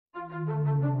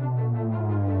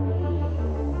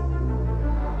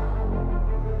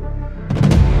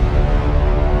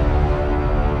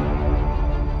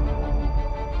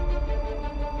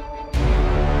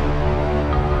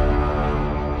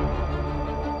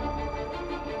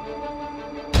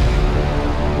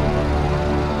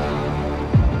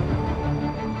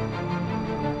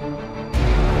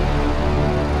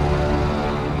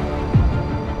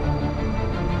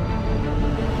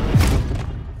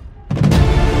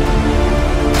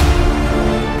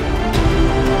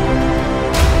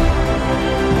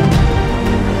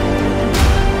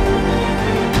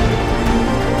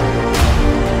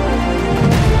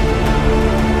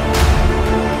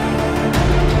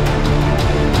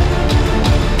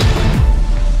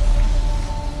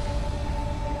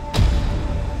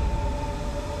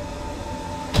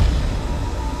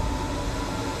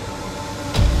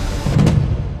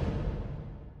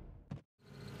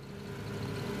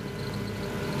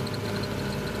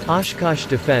Oshkosh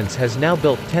Defense has now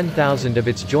built 10,000 of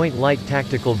its Joint Light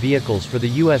Tactical Vehicles for the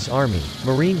U.S. Army,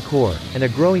 Marine Corps, and a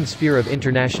growing sphere of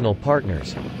international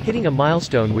partners, hitting a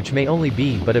milestone which may only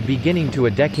be but a beginning to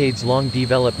a decades-long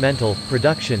developmental,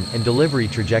 production, and delivery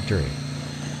trajectory.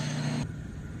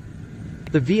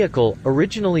 The vehicle,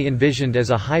 originally envisioned as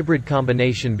a hybrid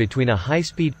combination between a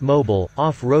high-speed, mobile,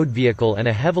 off-road vehicle and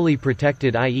a heavily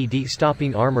protected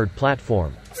IED-stopping armored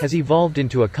platform, has evolved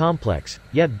into a complex,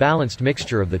 yet balanced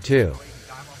mixture of the two.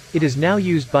 It is now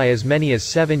used by as many as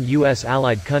 7 U.S.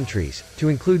 allied countries, to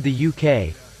include the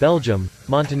UK, Belgium,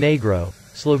 Montenegro,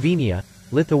 Slovenia,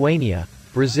 Lithuania,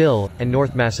 Brazil, and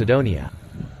North Macedonia.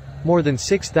 More than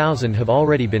 6,000 have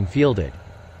already been fielded.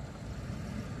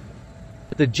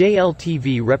 The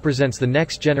JLTV represents the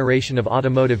next generation of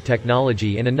automotive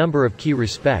technology in a number of key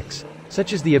respects,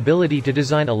 such as the ability to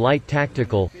design a light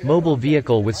tactical, mobile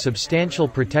vehicle with substantial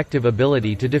protective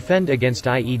ability to defend against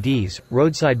IEDs,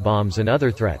 roadside bombs and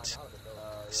other threats.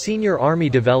 Senior Army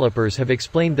developers have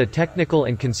explained the technical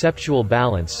and conceptual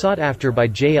balance sought after by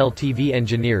JLTV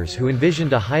engineers who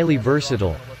envisioned a highly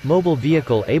versatile, mobile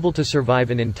vehicle able to survive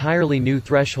an entirely new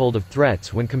threshold of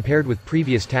threats when compared with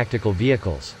previous tactical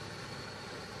vehicles.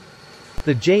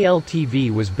 The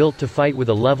JLTV was built to fight with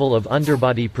a level of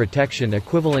underbody protection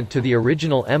equivalent to the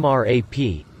original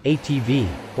MRAP, ATV,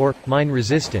 or,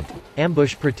 mine-resistant,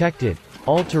 ambush-protected,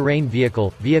 all-terrain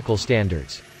vehicle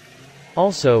standards.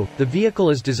 Also, the vehicle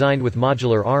is designed with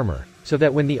modular armor, so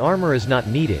that when the armor is not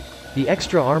needed, the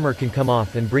extra armor can come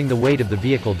off and bring the weight of the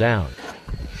vehicle down.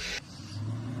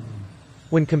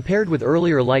 When compared with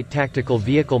earlier light tactical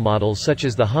vehicle models such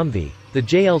as the Humvee, the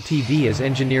JLTV is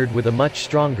engineered with a much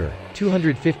stronger,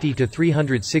 250 to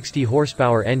 360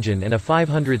 horsepower engine and a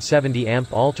 570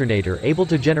 amp alternator able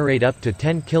to generate up to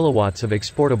 10 kilowatts of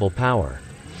exportable power.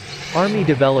 Army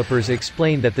developers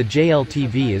explained that the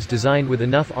JLTV is designed with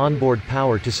enough onboard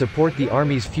power to support the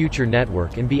Army's future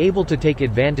network and be able to take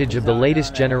advantage of the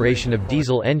latest generation of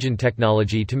diesel engine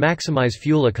technology to maximize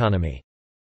fuel economy.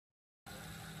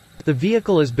 The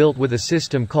vehicle is built with a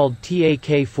system called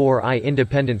TAK4i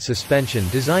independent suspension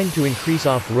designed to increase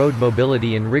off-road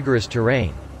mobility in rigorous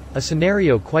terrain, a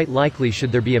scenario quite likely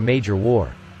should there be a major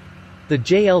war. The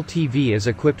JLTV is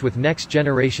equipped with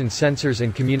next-generation sensors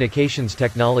and communications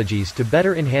technologies to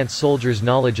better enhance soldiers'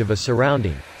 knowledge of a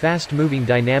surrounding, fast-moving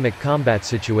dynamic combat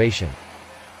situation.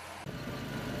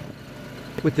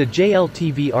 With the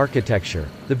JLTV architecture,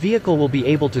 the vehicle will be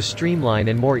able to streamline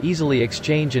and more easily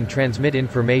exchange and transmit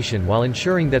information while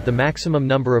ensuring that the maximum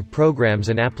number of programs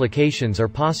and applications are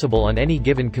possible on any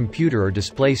given computer or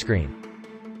display screen.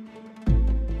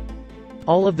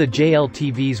 All of the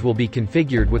JLTVs will be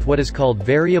configured with what is called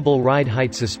variable ride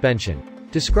height suspension,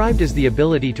 described as the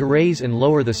ability to raise and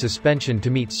lower the suspension to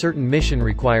meet certain mission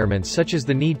requirements such as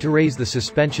the need to raise the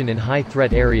suspension in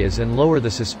high-threat areas and lower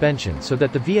the suspension so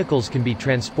that the vehicles can be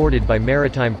transported by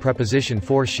maritime preposition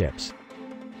force ships.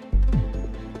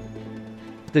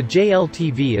 The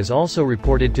JLTV is also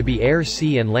reported to be air,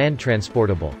 sea and land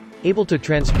transportable, able to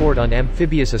transport on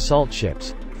amphibious assault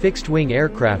ships, fixed-wing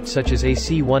aircraft such as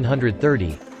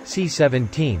AC-130,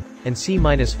 C-17, and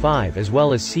C-5 as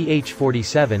well as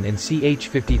CH-47 and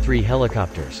CH-53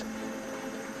 helicopters.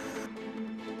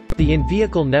 The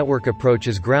in-vehicle network approach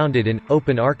is grounded in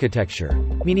open architecture,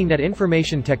 meaning that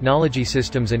information technology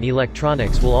systems and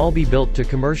electronics will all be built to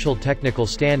commercial technical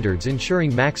standards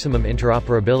ensuring maximum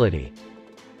interoperability.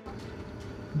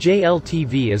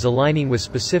 JLTV is aligning with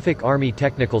specific Army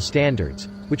technical standards,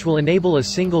 which will enable a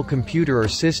single computer or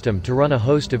system to run a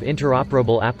host of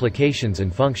interoperable applications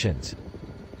and functions.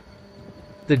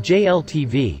 The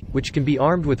JLTV, which can be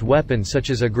armed with weapons such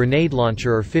as a grenade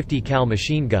launcher or 50 cal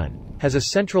machine gun, has a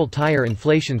central tire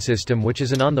inflation system which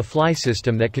is an on-the-fly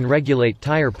system that can regulate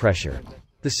tire pressure.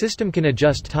 The system can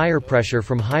adjust tire pressure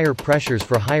from higher pressures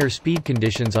for higher speed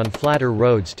conditions on flatter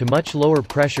roads to much lower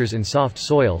pressures in soft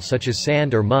soil such as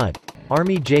sand or mud,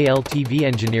 Army JLTV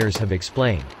engineers have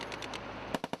explained.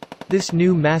 This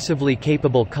new massively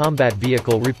capable combat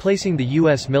vehicle replacing the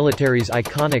U.S. military's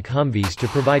iconic Humvees to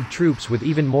provide troops with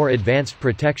even more advanced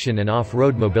protection and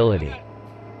off-road mobility.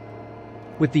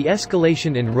 With the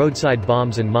escalation in roadside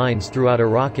bombs and mines throughout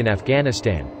Iraq and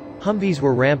Afghanistan, Humvees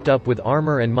were ramped up with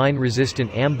Armor and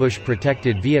Mine-Resistant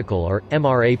Ambush-Protected Vehicle or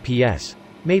MRAPs,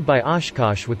 made by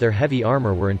Oshkosh with their heavy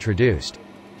armor were introduced.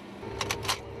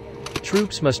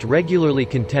 Troops must regularly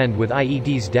contend with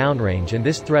IEDs downrange and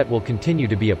this threat will continue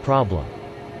to be a problem.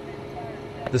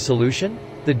 The solution?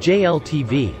 The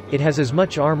JLTV. It has as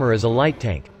much armor as a light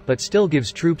tank, but still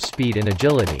gives troops speed and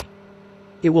agility.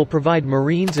 It will provide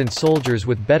Marines and soldiers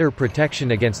with better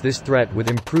protection against this threat with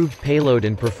improved payload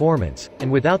and performance,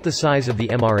 and without the size of the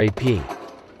MRAP.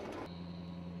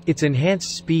 Its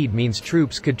enhanced speed means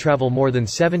troops could travel more than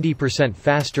 70%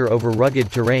 faster over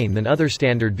rugged terrain than other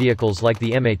standard vehicles like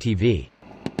the L-ATV.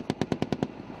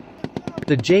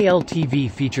 The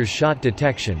JLTV features shot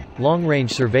detection,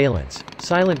 long-range surveillance,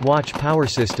 silent watch power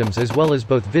systems as well as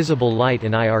both visible light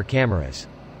and IR cameras.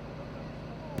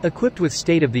 Equipped with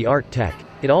state-of-the-art tech,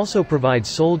 it also provides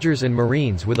soldiers and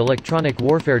Marines with electronic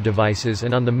warfare devices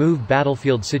and on-the-move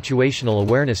battlefield situational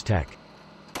awareness tech.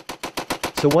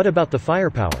 So what about the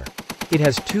firepower? It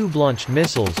has tube-launched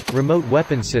missiles, remote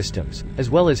weapon systems, as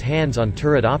well as hands-on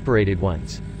turret-operated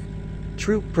ones.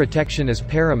 Troop protection is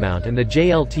paramount, and the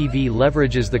JLTV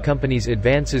leverages the company's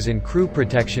advances in crew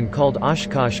protection called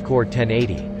Oshkosh Core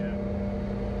 1080.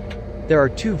 There are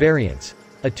two variants,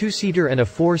 a two-seater and a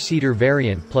four-seater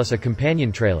variant plus a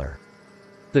companion trailer.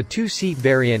 The two-seat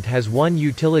variant has one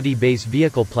utility-base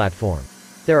vehicle platform.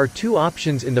 There are two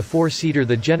options in the four-seater: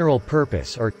 the General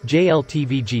Purpose or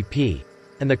JLTV GP,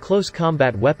 and the Close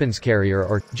Combat Weapons Carrier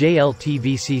or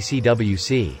JLTV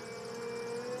CCWC.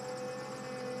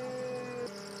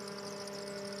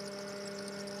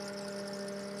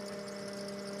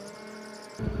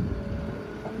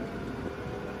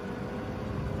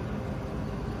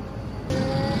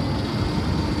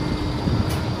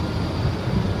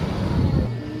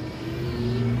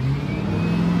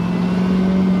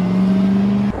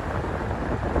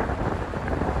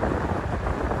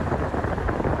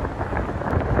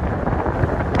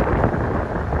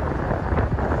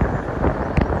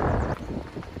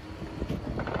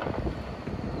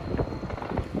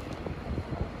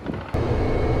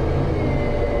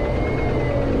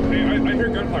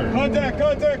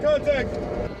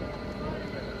 Contact!